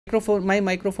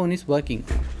microphone is working.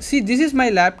 See, this is my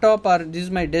laptop or this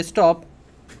is my desktop.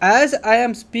 As I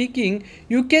am speaking,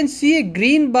 you can see a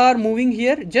green bar moving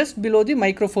here just below the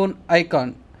microphone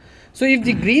icon. So if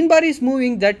the green bar is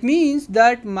moving, that means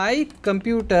that my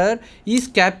computer is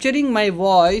capturing my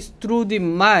voice through the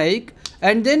mic,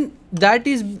 and then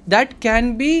that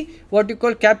can be what you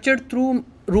call captured through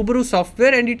Rubaru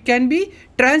software, and it can be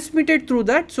transmitted through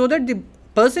that, so that the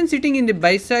person sitting in the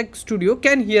BISAC studio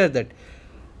can hear that.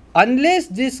 Unless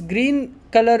this green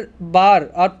color bar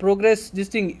or progress, this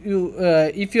thing,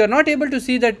 if you are not able to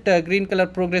see that green color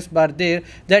progress bar there,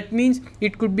 that means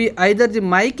it could be either the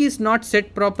mic is not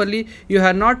set properly, you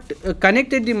have not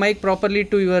connected the mic properly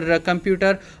to your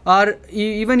computer, or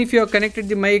even if you have connected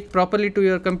the mic properly to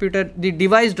your computer, the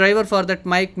device driver for that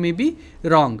mic may be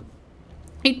wrong.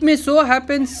 It may so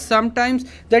happen sometimes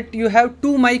that you have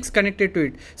two mics connected to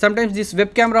it. Sometimes this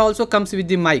web camera also comes with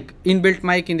the mic, inbuilt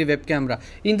mic in the web camera.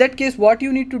 In that case, what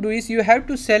you need to do is you have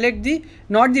to select the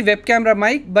not the web camera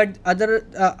mic but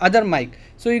other mic.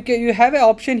 So you have an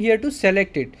option here to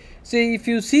select it. So if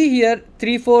you see here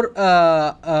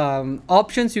 3-4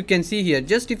 options you can see here.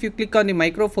 Just if you click on the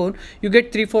microphone, you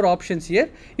get 3-4 options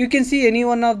here. You can see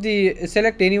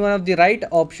select any one of the right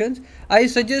options. I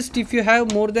suggest if you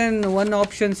have more than one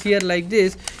options here like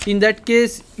this, in that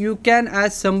case you can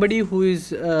ask somebody who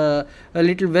is a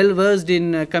little well versed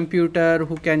in computer,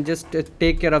 who can just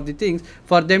take care of the things,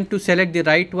 for them to select the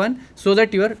right one so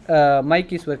that your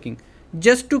mic is working.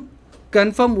 Just to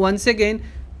confirm once again,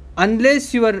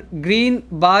 unless your green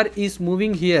bar is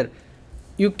moving here,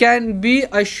 you can be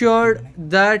assured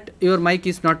that your mic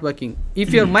is not working.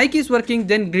 If your mic is working,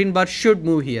 then green bar should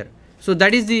move here. So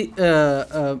that is the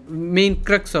main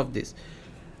crux of this.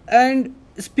 And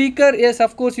speaker, yes,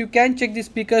 of course you can check the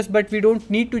speakers, but we don't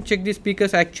need to check the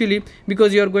speakers actually,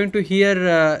 because you are going to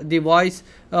hear the voice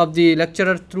of the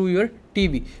lecturer through your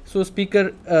TV. So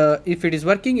speaker, if it is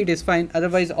working, it is fine.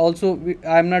 Otherwise also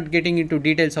I am not getting into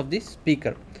details of the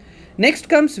speaker. Next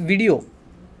comes video.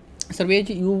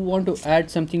 Sarveji, you want to add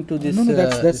something to this? No,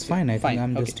 that's fine. I think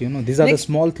I'm just, these are the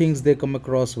small things they come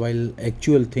across while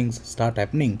actual things start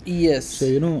happening. Yes. So,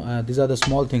 these are the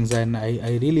small things, and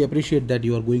I really appreciate that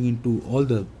you are going into all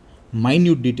the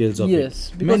minute details of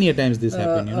it. Many a times this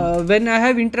happen, when I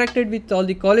have interacted with all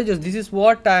the colleges, this is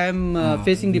what I am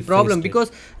facing the problem,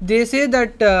 because they say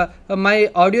that my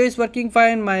audio is working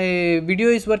fine, my video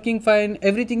is working fine,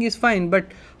 everything is fine, but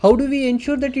how do we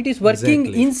ensure that it is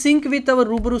working in sync with our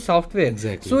Rubaru software?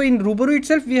 Exactly. So in Rubaru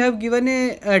itself, we have given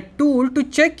a tool to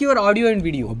check your audio and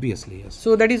video. Obviously, yes.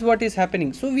 So that is what is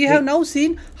happening. So we have now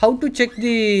seen how to check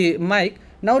the mic.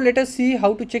 Now let us see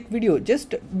how to check video.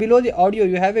 Just below the audio,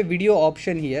 you have a video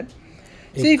option here.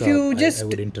 So if you just... I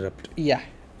would interrupt. Yeah.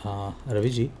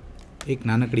 રવિજી, એક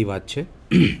નાનકડી વાત છે.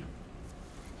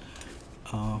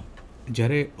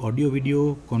 જ્યારે audio video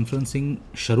conferencing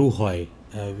શરૂ હોય,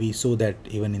 we saw that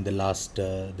even in the last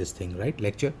this thing, right,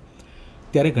 lecture,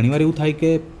 ત્યારે ઘણીવાર એવું થાય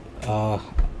કે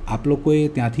આપ લોકોએ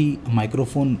ત્યાંથી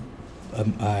માઇક્રોફોન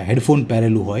હેડફોન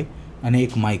પહેરેલું હોય અને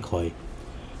એક માઇક હોય.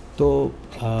 તો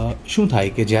શું થાય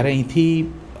કે જ્યારે અહીંથી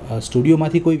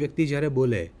સ્ટુડિયોમાંથી કોઈ વ્યક્તિ જ્યારે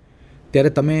બોલે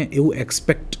ત્યારે તમે એવું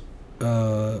એક્સપેક્ટ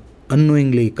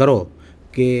અનનોઈંગલી કરો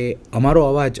કે અમારો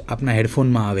અવાજ આપના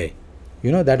હેડફોનમાં આવે.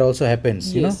 That also happens.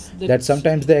 That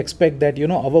sometimes they expect that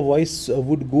our voice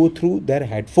would go through their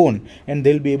headphone and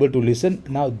they'll be able to listen.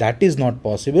 Now that is not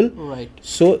possible. Right.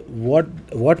 So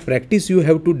what practice you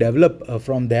have to develop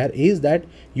from there is that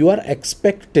you are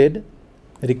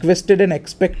requested and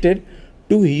expected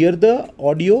to hear the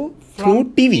audio through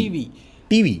TV.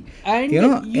 And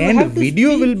and video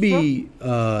will be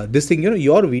this thing.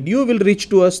 Your video will reach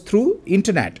to us through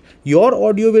internet. Your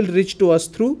audio will reach to us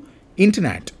through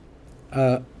internet. આ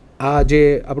જે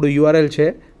આપણું URL છે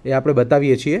એ આપણે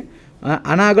બતાવીએ છીએ.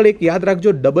 આના આગળ એક યાદ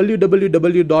રાખજો,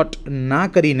 www ના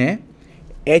કરીને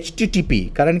HTTP,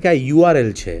 કારણ કે આ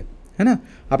URL છે, હે ને.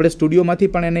 આપણે સ્ટુડિયોમાંથી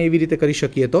પણ એને એવી રીતે કરી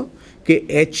શકીએ તો કે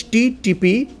http://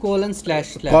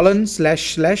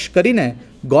 કરીને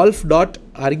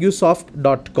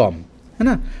golf.argusoft.com, હે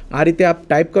ને. આ રીતે આપ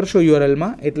ટાઈપ કરશો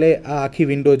URLમાં, એટલે આ આખી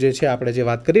વિન્ડો જે છે આપણે જે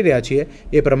વાત કરી રહ્યા છીએ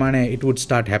એ પ્રમાણે ઇટ વુડ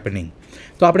સ્ટાર્ટ હેપનિંગ.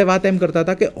 તો આપણે વાત એમ કરતા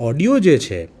હતા કે ઓડિયો જે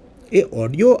છે એ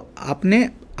ઓડિયો આપને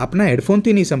આપના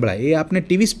હેડફોનથી નહીં સંભળાય, એ આપને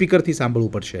ટીવી સ્પીકરથી સાંભળવું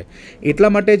પડશે.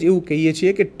 એટલા માટે જ એવું કહીએ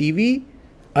છીએ કે ટીવી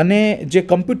અને જે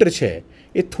કમ્પ્યુટર છે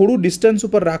એ થોડું ડિસ્ટન્સ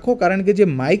ઉપર રાખો, કારણ કે જે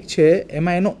માઇક છે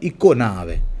એમાં એનો ઇકો ના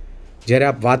આવે જ્યારે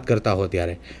આપ વાત કરતા હો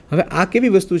ત્યારે. હવે આ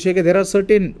કેવી વસ્તુ છે કે there are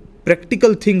certain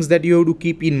practical things that you have to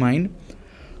keep in mind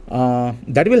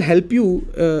that will help you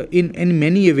in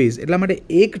many ways. એટલા માટે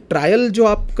એક ટ્રાયલ જો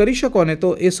આપ કરી શકો ને તો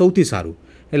એ સૌથી સારું.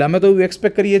 એટલે અમે તો એવું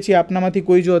એક્સપેક્ટ કરીએ છીએ આપનામાંથી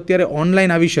કોઈ જો અત્યારે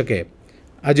ઓનલાઈન આવી શકે,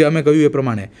 આજે અમે કહ્યું એ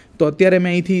પ્રમાણે, તો અત્યારે અમે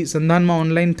અહીંથી સંધાનમાં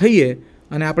ઓનલાઈન થઈએ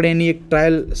અને આપણે એની એક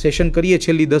ટ્રાયલ સેશન કરીએ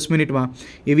છેલ્લી 10 મિનિટમાં,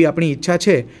 એવી આપણી ઈચ્છા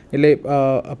છે. એટલે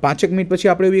 5 મિનિટ પછી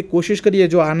આપણે એવી કોશિશ કરીએ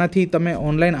જો આનાથી તમે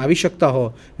ઓનલાઈન આવી શકતા હો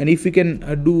and if you can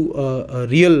do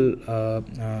real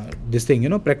this thing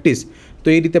practice, તો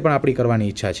એ રીતે પણ આપણી કરવાની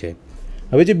ઈચ્છા છે.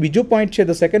 હવે જે બીજો પોઈન્ટ છે,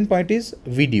 the second point is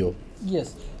video. Yes.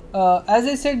 As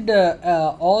I said,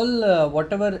 all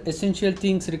whatever essential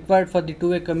things required for the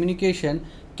two-way communication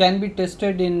can be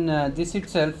tested in this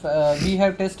itself. We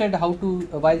have tested how to,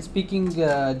 while speaking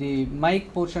the mic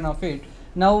portion of it.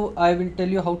 Now I will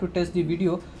tell you how to test the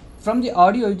video. From the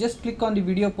audio, you just click on the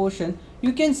video portion.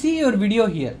 You can see your video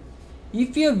here.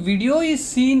 If your video is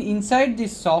seen inside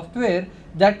this software,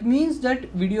 that means that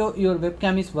your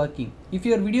webcam is working. If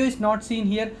your video is not seen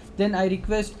here, then I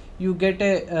request you get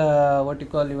a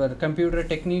your computer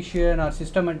technician or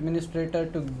system administrator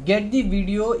to get the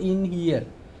video in here.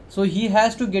 So he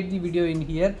has to get the video in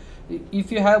here.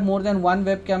 If you have more than one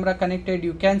web camera connected,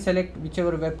 you can select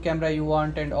whichever web camera you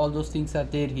want, and all those things are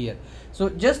there here. So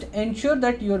just ensure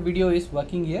that your video is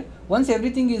working here. Once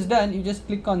everything is done, you just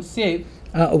click on save.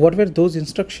 What were those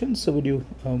instructions? So would you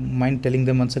mind telling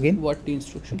them once again? What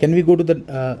instruction? Can we go to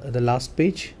the last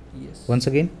page? Yes. Once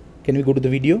again, can we go to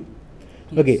the video?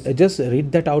 Yes. Okay, just read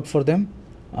that out for them.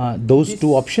 Those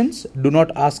two options. Do not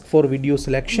ask for video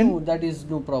selection. No, that is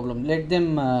no problem. Let them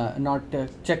not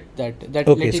check that.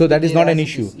 Okay, so that is not an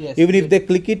issue. Yes, even if they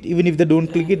click it, even if they don't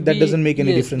click it, that doesn't make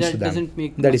any difference to them. Doesn't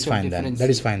make that is fine then.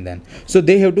 That is fine then. So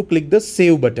they have to click the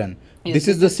save button. Yes, this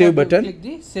is the save button. Click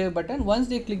the save button. Once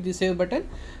they click the save button,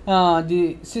 the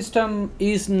system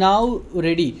is now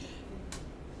ready.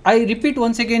 I repeat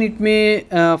once again, it may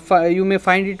you may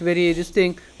find it very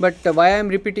interesting, but why I am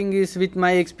repeating is with my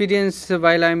experience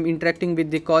while I am interacting with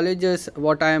the colleges,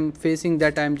 what I am facing,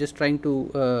 that I am just trying to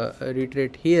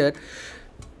reiterate here.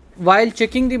 While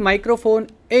checking the microphone,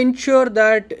 ensure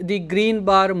that the green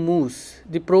bar moves,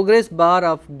 the progress bar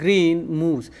of green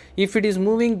moves. If it is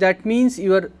moving, that means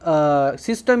your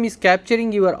system is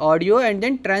capturing your audio and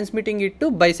then transmitting it to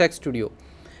Bisac Studio.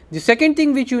 The second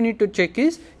thing which you need to check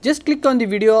is just click on the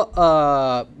video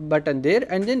button there,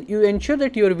 and then you ensure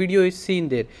that your video is seen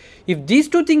there. If these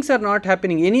two things are not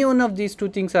happening, any one of these two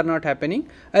things are not happening,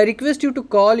 I request you to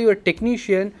call your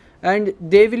technician and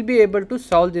they will be able to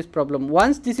solve this problem.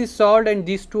 Once this is solved and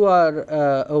these two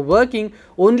are working,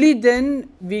 only then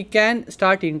we can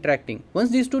start interacting. Once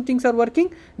these two things are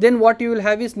working, then what you will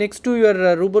have is next to your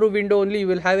Rubaru window only, you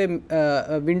will have a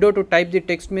window to type the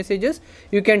text messages.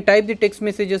 You can type the text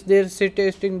messages there,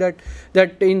 suggesting that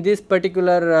in this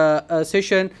particular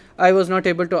session I was not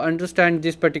able to understand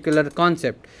this particular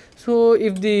concept. So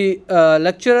if the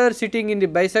lecturer sitting in the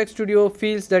Bisac Studio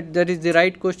feels that that is the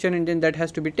right question and then that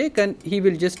has to be taken, he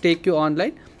will just take you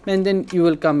online and then you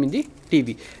will come in the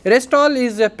TV. Rest all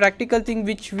is a practical thing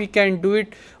which we can do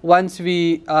it once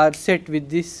we are set with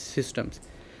these systems.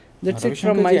 That's it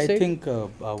from my side. I think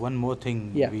one more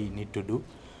thing we need to do.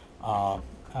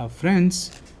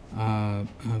 Friends,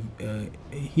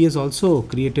 he has also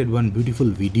created one beautiful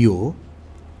video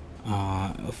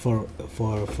for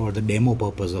the demo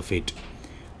purpose of it,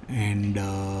 and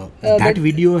that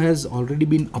video has already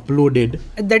been uploaded.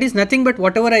 That is nothing but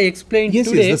whatever I explained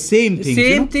today. Yes, the same thing.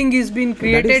 Same thing is been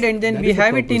created, and then we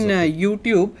have it in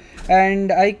YouTube,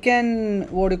 and I can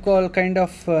kind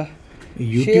of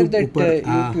share that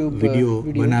YouTube video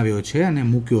બનાવ્યો છે અને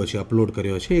મૂક્યો છે, upload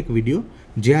કર્યો છે એક video,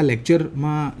 જે આ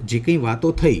લેક્ચરમાં જે કંઈ વાતો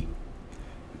થઈ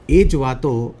એ જ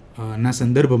વાતો ના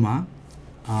સંદર્ભમાં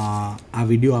આ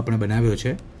વિડિયો આપણે બનાવ્યો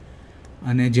છે.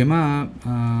 અને જેમાં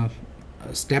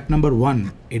સ્ટેપ નંબર 1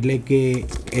 એટલે કે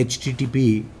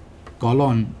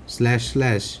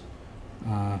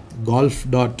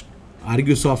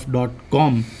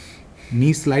http://golf.argusoft.com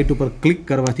ની સ્લાઇડ ઉપર ક્લિક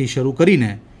કરવાથી શરૂ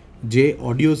કરીને જે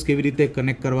ઓડિયોઝ કેવી રીતે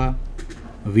કનેક્ટ કરવા,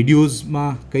 વિડીયોઝમાં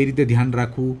કઈ રીતે ધ્યાન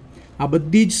રાખવું, આ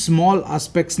બધી જ સ્મોલ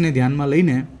આસ્પેક્ટ્સને ધ્યાનમાં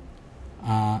લઈને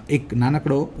એક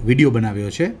નાનકડો વિડીયો બનાવ્યો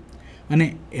છે. અને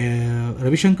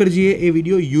રવિશંકરજીએ એ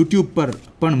વિડીયો યુટ્યુબ પર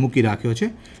પણ મૂકી રાખ્યો છે.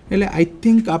 એટલે આઈ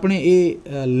થિંક આપણે એ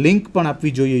લિંક પણ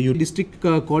આપવી જોઈએ. ડિસ્ટ્રિક્ટ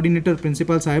કોઓર્ડિનેટર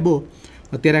પ્રિન્સિપાલ સાહેબો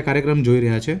અત્યારે આ કાર્યક્રમ જોઈ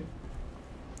રહ્યા છે,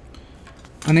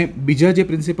 અને બીજા જે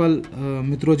પ્રિન્સિપાલ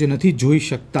મિત્રો જે નથી જોઈ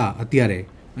શકતા અત્યારે,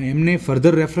 એમને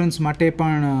ફર્ધર રેફરન્સ માટે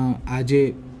પણ આજે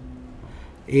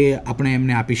એ આપણે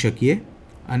એમને આપી શકીએ.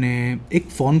 અને એક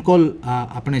ફોન કોલ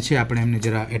આપણે છે, આપણે એમને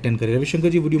જરા એટેન્ડ કરીએ.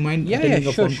 Ravishankarji, would you mind attending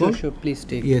a phone call? Sure, please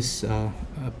take. Yes,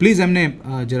 please એમને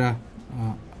જરા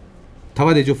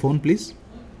થવા દેજો ફોન, પ્લીઝ.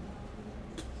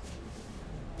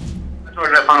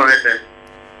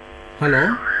 હેલો.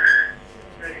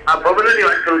 પોરબંદરથી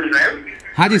વાત કરું છું સાહેબ.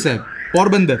 હાજી સાહેબ,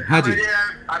 પોરબંદર. હાજી.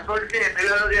 પાસવર્ડ છે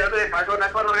પહેલાનો જે હતો એ પાસવર્ડ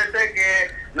નાખવાનો રહેશે કે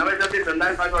નવેસરથી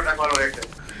સંધાન પાસવર્ડ નાખવાનો રહેશે?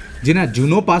 જેના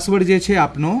જૂનો પાસવર્ડ જે છે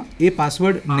આપનો એ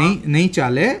પાસવર્ડ નહીં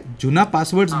ચાલે. જૂના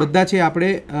પાસવર્ડ્સ બધા છે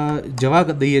આપણે જવા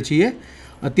દઈએ છીએ.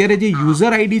 અત્યારે જે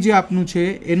યુઝર આઈડી જે આપનું છે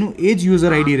એનું એ જ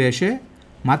યુઝર આઈડી રહેશે.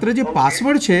 માત્ર જે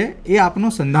પાસવર્ડ છે એ આપનો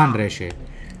સંધાન રહેશે.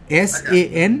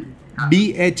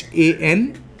 SANDHAN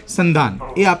સંધાન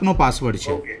એ આપનો પાસવર્ડ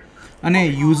છે. અને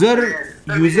યુઝર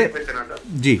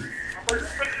જી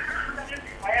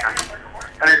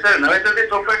અને સર નવેસરથી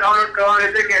સોફ્ટવેર ડાઉનલોડ કરવાનું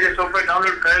રહેશે કે જે સોફ્ટવેર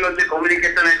ડાઉનલોડ કરેલો છે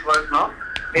કોમ્યુનિકેશન એટ વર્કનો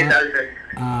એ ચાલશે?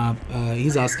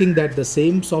 He's asking that the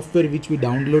same software which we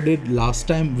downloaded last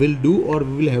time will do, or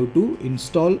we will have to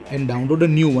install and download a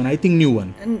new one. I think new one.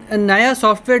 नया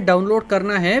software download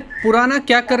करना है. पुराना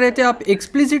क्या कर रहे थे आप?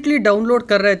 एक्सप्लिसिटली डाउनलोड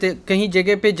कर रहे थे, कहीं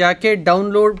जगह पे जाके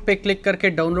डाउनलोड पे क्लिक करके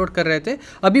डाउनलोड कर रहे थे.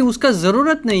 अभी उसका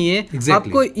ज़रूरत नहीं है.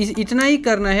 आपको इतना ही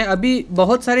करना है. अभी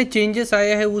बहुत सारे चेंजेस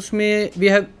आए हैं उसमें. We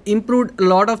have improved a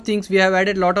lot of things. We have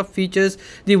added lot of features.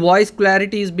 The voice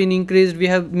clarity has been increased. We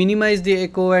have minimized the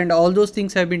echo and all those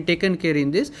things have been taken care in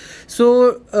this. So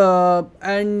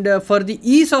for the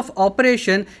ease of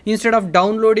operation, instead of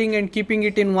downloading and keeping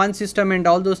it in one system and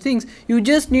all those things, you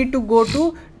just need to go to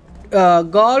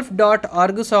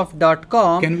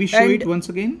golf.argosoft.com. Can we show it once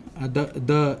again?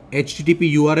 The HTTP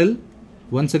URL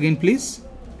once again, please.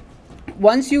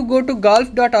 Once you go to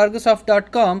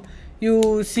golf.argosoft.com, you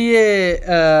see a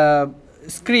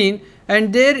screen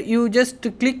and there you just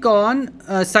click on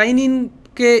sign in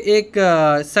के एक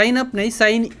sign up नहीं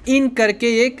sign in करके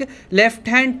एक left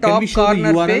hand top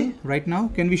corner पे right now.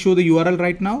 Can we show the URL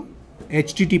right now?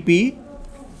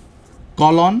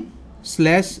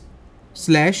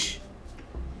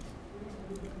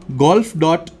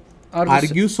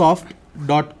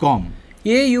 http://golf.argosoft.com.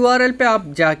 ये URL पे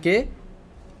आप जाके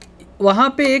वहाँ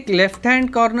पे एक लेफ्ट हैंड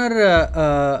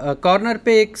कॉर्नर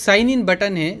पे एक साइन इन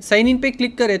बटन है. साइन इन पे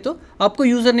क्लिक करें तो आपको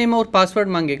यूज़र नेम और पासवर्ड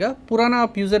मांगेगा. पुराना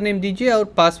आप यूज़र नेम दीजिए और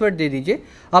पासवर्ड दे दीजिए.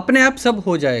 अपने आप सब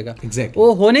हो जाएगा.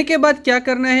 वो होने के बाद क्या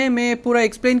करना है मैं पूरा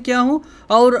एक्सप्लेन किया हूँ.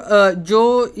 और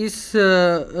जो इस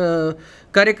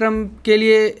कार्यक्रम के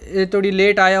लिए थोड़ी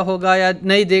लेट आया होगा या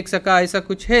नहीं देख सका ऐसा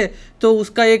कुछ है तो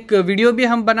उसका एक वीडियो भी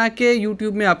हम बना के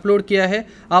YouTube में अपलोड किया है.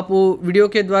 आप वो वीडियो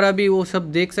के द्वारा भी वो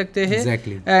सब देख सकते हैं.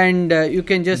 And you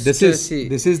can just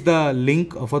this is the link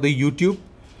for the YouTube.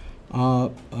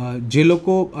 જે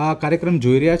લોકો આ કાર્યક્રમ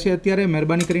જોઈ રહ્યા છે અત્યારે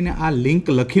મહેરબાની કરીને આ લિંક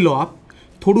લખી લો. આપ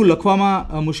થોડું લખવામાં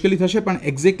મુશ્કેલી થશે પણ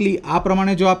એક્ઝેક્ટલી આ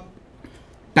પ્રમાણે જો આપ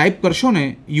ટાઈપ કરશો ને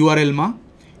યુઆરએલમાં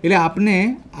એટલે આપને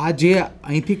આ જે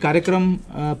અહીંથી કાર્યક્રમ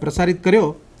પ્રસારિત કર્યો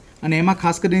અને એમાં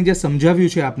ખાસ કરીને જે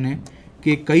સમજાવ્યું છે આપને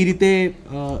કે કઈ રીતે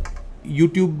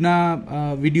યુટ્યુબના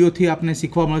વિડીયોથી આપને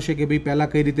શીખવા મળશે કે ભાઈ પહેલાં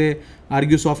કઈ રીતે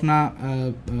આર્ગ્યુસોફ્ટના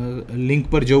લિંક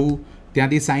પર જવું,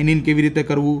 ત્યાંથી સાઇન ઇન કેવી રીતે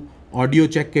કરવું, ઓડિયો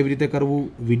ચેક કેવી રીતે કરવું,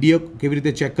 વિડીયો કેવી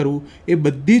રીતે ચેક કરવું, એ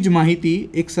બધી જ માહિતી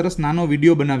એક સરસ નાનો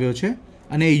વિડીયો બનાવ્યો છે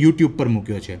અને એ યુટ્યુબ પર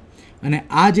મૂક્યો છે. અને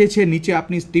આ જે છે નીચે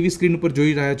આપની ટીવી સ્ક્રીન ઉપર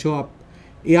જોઈ રહ્યા છો આપ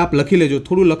એ આપ લખી લેજો.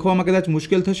 થોડું લખવામાં કદાચ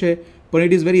મુશ્કેલ થશે પણ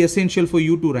it is very essential for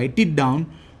you two write it down.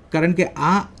 કારણ કે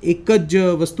આ એક જ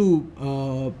વસ્તુ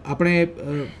આપણે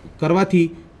કરવાથી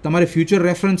તમારે ફ્યુચર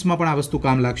રેફરન્સમાં પણ આ વસ્તુ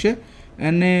કામ લાગશે.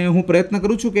 અને હું પ્રયત્ન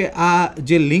કરું છું કે આ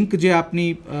જે લિંક જે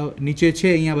આપની નીચે છે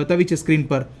અહીંયા બતાવી છે સ્ક્રીન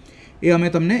પર એ અમે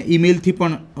તમને ઈમેલથી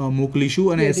પણ મોકલીશું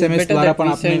અને SMS દ્વારા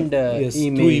પણ આપને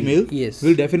through email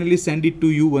we'll definitely send it to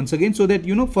you once again so that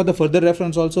you know for the further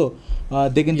reference also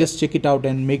they can just check it out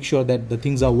and make sure that the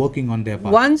things are working on their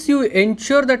part. Once you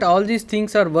ensure that all these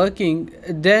things are working,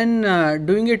 then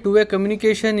doing a two-way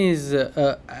communication is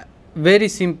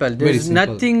very simple. There is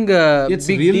nothing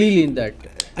big deal in that.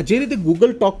 જે રીતે Google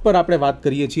talk પર આપણે વાત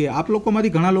કરીએ છીએ, આપ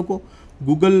લોકોમાંથી ઘણા લોકો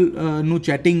ગૂગલનું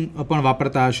ચેટિંગ પણ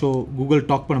વાપરતા હશો, ગૂગલ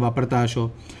ટોક પણ વાપરતા હશો.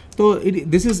 તો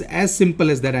this is as simple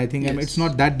as that. I think it's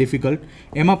not that difficult.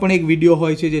 એમાં પણ એક વિડીયો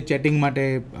હોય છે જે ચેટિંગ માટે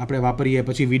આપણે વાપરીએ,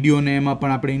 પછી વિડીયોને એમાં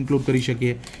પણ આપણે ઇન્ક્લુડ કરી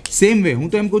શકીએ. સેમ વે હું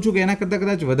તો એમ કહું છું કે એના કરતાં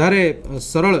કદાચ વધારે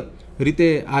સરળ રીતે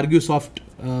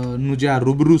આર્ગ્યુસોફ્ટનું જે આ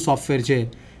રૂબરૂ સોફ્ટવેર છે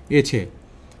એ છે.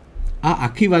 આ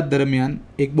આખી વાત દરમિયાન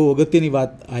એક બહુ અગત્યની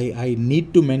વાત I need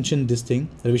to mention this thing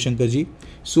Ravishankarji.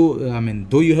 So, I mean,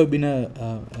 though you have been a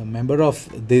member of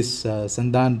this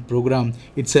Sandhan program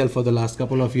itself for the last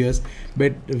couple of years,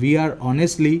 but we are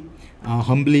honestly,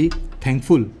 humbly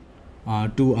thankful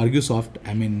to Argosoft.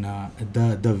 I mean,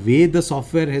 the way the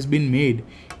software has been made,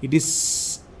 it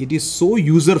is so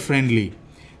user friendly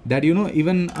that you know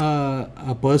even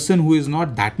a person who is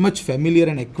not that much familiar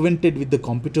and acquainted with the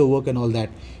computer work and all that,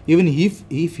 even if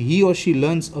he or she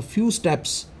learns a few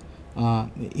steps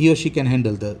he or she can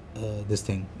handle the this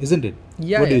thing, isn't it?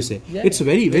 Yeah, what do yeah. you say? Yeah, It's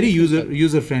very very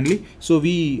user friendly, so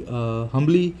we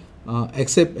humbly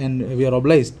accept and we are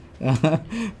obliged.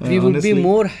 We would honestly. be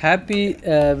more happy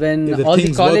when Yeah, the all the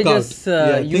things work colleges out.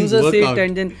 Yeah, things users work it, out.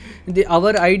 and then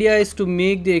our idea is to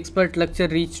make the expert lecture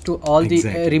reach to all the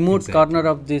remote corner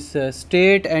of this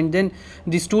state, and then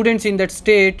the students in that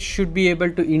state should be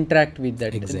able to interact with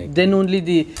that. Then only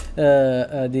the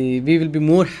we will be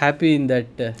more happy in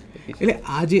that. એટલે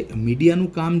આ જે મીડિયાનું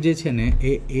કામ જે છે ને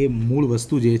એ મૂળ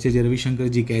વસ્તુ જે છે જે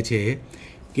રવિશંકરજી કહે છે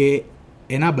કે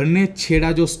એના બંને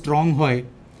છેડા જો સ્ટ્રોંગ હોય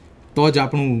તો જ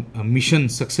આપણું મિશન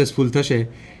સક્સેસફુલ થશે.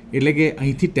 એટલે કે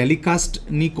અહીંથી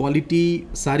ટેલિકાસ્ટની ક્વોલિટી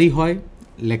સારી હોય,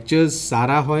 લેક્ચર્સ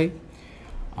સારા હોય,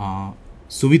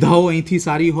 સુવિધાઓ અહીંથી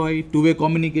સારી હોય, ટુ વે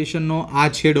કોમ્યુનિકેશનનો આ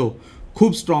છેડો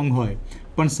ખૂબ સ્ટ્રોંગ હોય,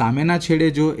 પણ સામેના છેડે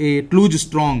જો એ એટલું જ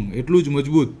સ્ટ્રોંગ, એટલું જ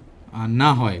મજબૂત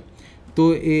ના હોય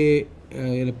તો એ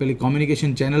પેલી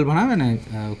કોમ્યુનિકેશન ચેનલ ભણાવે ને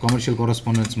કોમર્શિયલ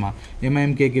કોરસ્પોન્ડન્સમાં, એમાં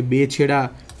એમ કે બે છેડા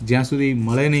જ્યાં સુધી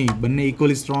મળે નહીં, બંને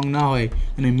ઇક્વલી સ્ટ્રોંગ ના હોય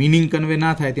અને મિનિંગ કન્વે ના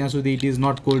થાય ત્યાં સુધી it is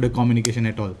not cold a communication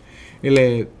at all. એટલે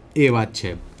એ વાત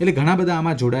છે. એટલે ઘણા બધા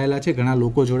આમાં જોડાયેલા છે, ઘણા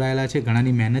લોકો જોડાયેલા છે,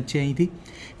 ઘણાની મહેનત છે અહીંથી.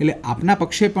 એટલે આપના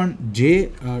પક્ષે પણ જે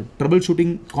ટ્રબલ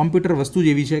શૂટિંગ કોમ્પ્યુટર વસ્તુ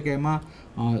જેવી છે કે એમાં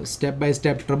step by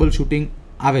step trouble shooting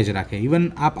આવે જ રાખે.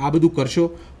 ઇવન આપ આ બધું કરશો,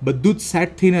 બધું જ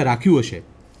સેટ થઈને રાખ્યું હશે,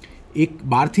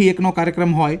 12 થી 1નો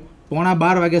કાર્યક્રમ હોય,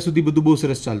 11:15 વાગ્યા સુધી બધું બહુ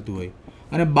સરસ ચાલતું હોય,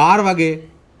 અને 12 વાગે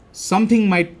something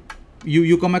might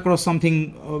you come across something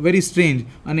very strange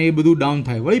અને એ બધું ડાઉન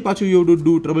થાય, વળી પાછું you have to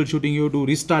do trouble shooting, you have to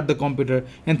restart the computer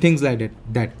and things like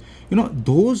that. You know,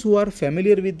 those who are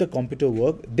familiar with the computer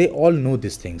work, they all know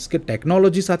these things કે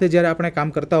technology સાથે જ્યારે આપણે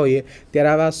કામ કરતા હોઈએ ત્યારે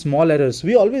આવા small errors,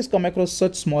 we always come across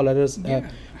such small errors,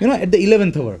 you know, at the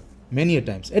 11th hour, many a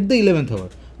times at the 11th hour.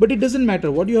 But it doesn't matter.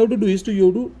 What you have to do is you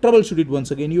have to troubleshoot it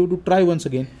once again, you have to try once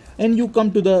again, and you come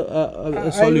to the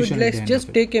solution. Let's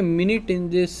just take a minute in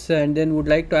this, and then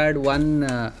would like to add one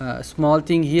small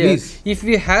thing here. Please. If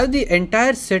we have the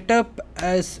entire setup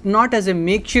as not as a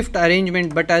makeshift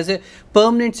arrangement but as a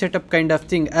permanent setup kind of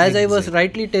thing, as I was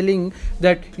rightly telling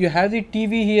that you have the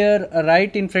TV here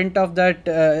right in front of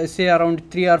that, say around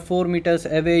 3 or 4 meters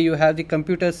away, you have the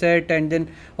computer set, and then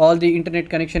all the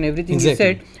internet connection, everything is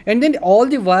set, and then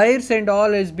all the wires and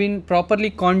all has been properly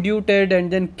conduited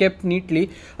and then kept neatly.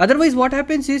 Otherwise what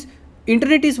happens is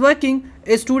internet is working,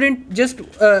 a student just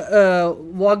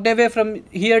walked away from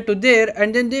here to there,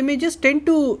 and then they may just tend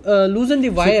to loosen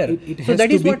the wire. So it has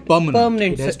that to is be what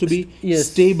permanent. It has to be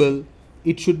stable.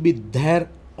 It should be there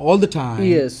all the time.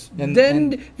 Yes. And then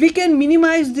we can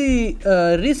minimize the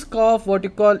risk of what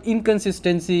you call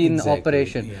inconsistency in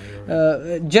operation.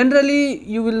 Generally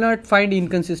you will not find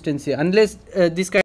inconsistency unless this kind